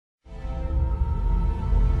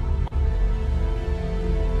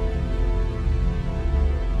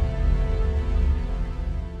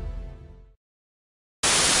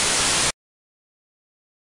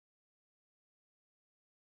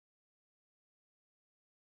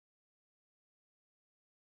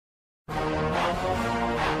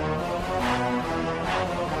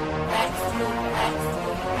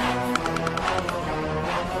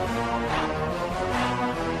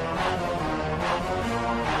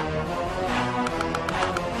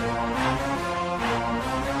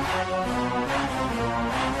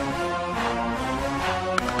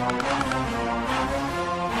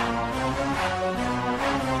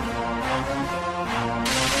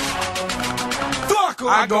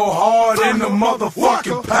I go hard in the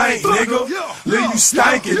motherfucking paint, nigga. Leave you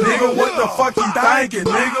stankin', nigga. What the fuck you thinkin',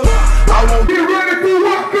 nigga? I won't get ready for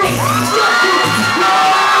Waka Flocka.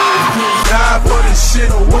 Die for this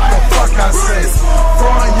shit or what the fuck I say.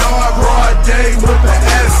 Front yard, broad day with the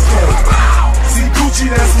SK. See Gucci,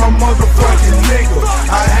 that's my motherfucking nigga.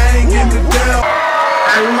 I hang in the damn.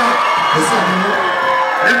 Hey, what's up, man?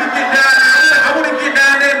 Let me get down there. I wanna get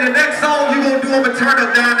down there. The next song you gonna do, I'ma turn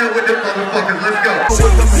up down there with them motherfuckers. Let's go.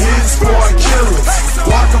 With them hit squad killers.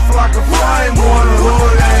 Waka Flocka flying on a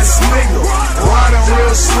hood ass nigga. Riding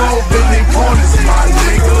real slow, bending corners, my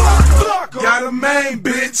nigga. Got a main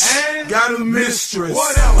bitch, got a mistress.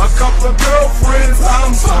 A couple of girlfriends,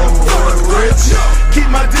 I'm so rich. Keep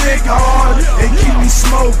my dick hard and keep me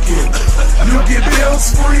smoking. You get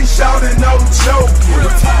bills free, shouting no joking.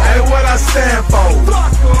 Hey, what I stand for?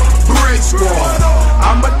 Brick squad.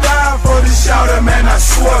 I'ma die for this shouting, man, I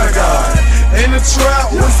swear to God. In the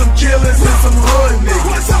trap with some killers and some hood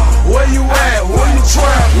niggas. Where you at? Where you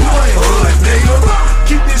trap? You ain't hood, nigga.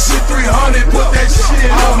 Keep this shit 300, put that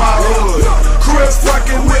shit on my hood. Chris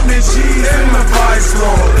fucking with me, G's in the Vice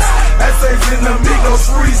Lords. Essays in the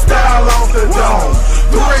Migos freestyle off the dome.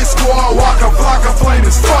 Brick squad, Waka Flocka, flame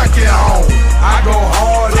is fucking home. I go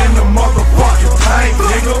hard in the motherfucking paint,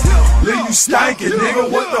 nigga. Leave you stankin',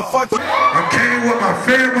 nigga. What the fuck? I came with my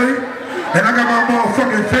family, and I got my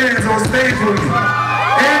motherfucking fans on stage with me,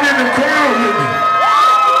 and in the crowd with me.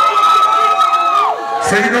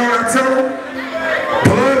 So you know what I tell them?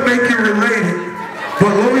 Blood make you related,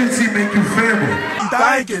 but loyalty make you family.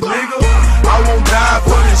 Thinking, nigga, I won't die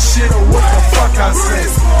for this shit or what the fuck I say.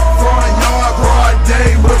 Front yard, broad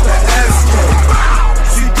day with the SK.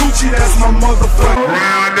 See Gucci, that's my motherfucker.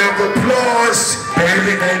 Round of applause,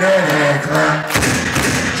 baby, make that hand clap.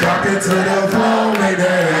 Drop it to the floor, make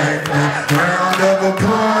that hand clap. Round of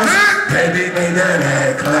applause, baby, make that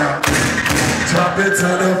hand clap. Drop it to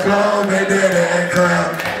the floor, make that hand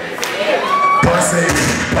clap. Bust it,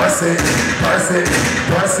 bust it, bust it,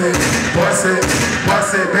 bust it, bust it,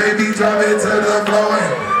 bust it, baby, drop it to the floor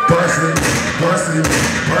and bust it, bust it,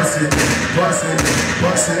 bust it, bust it,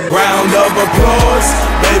 bust it. Round of applause,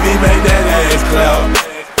 baby, make that ass clap.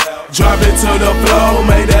 Drop it to the floor,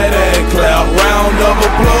 make that ass clap. Round of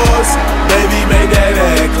applause, baby, make that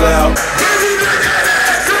ass clap.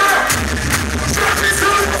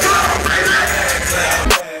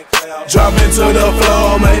 Drop it to the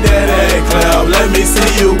floor, make that ass clap. Let me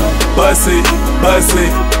see you bust it, bust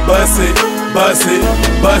it, bust it, bust it,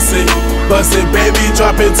 bust it, bust it, baby.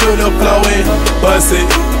 Drop it to the floor and bust it,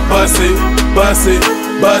 bust it, bust it,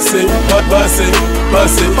 bust it, bust it,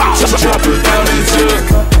 bust it. Drop it down into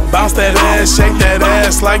bounce that ass, shake that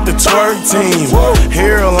ass like the twerk team.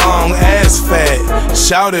 Hair long, ass fat,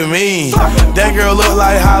 shout at me. That girl look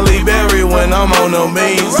like Holly Berry when I'm on the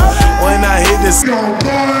beans. When I hit this, we gon'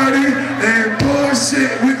 party and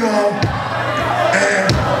bullshit. We gon'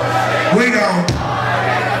 and we gon'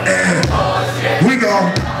 and we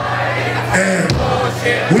gon' and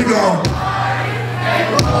we gon'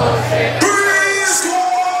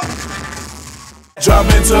 drop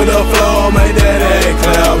it to the floor, make that ass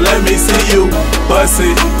clap. Let me see you bust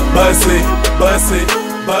it, bust it, bust it,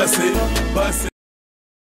 bust it, bust it.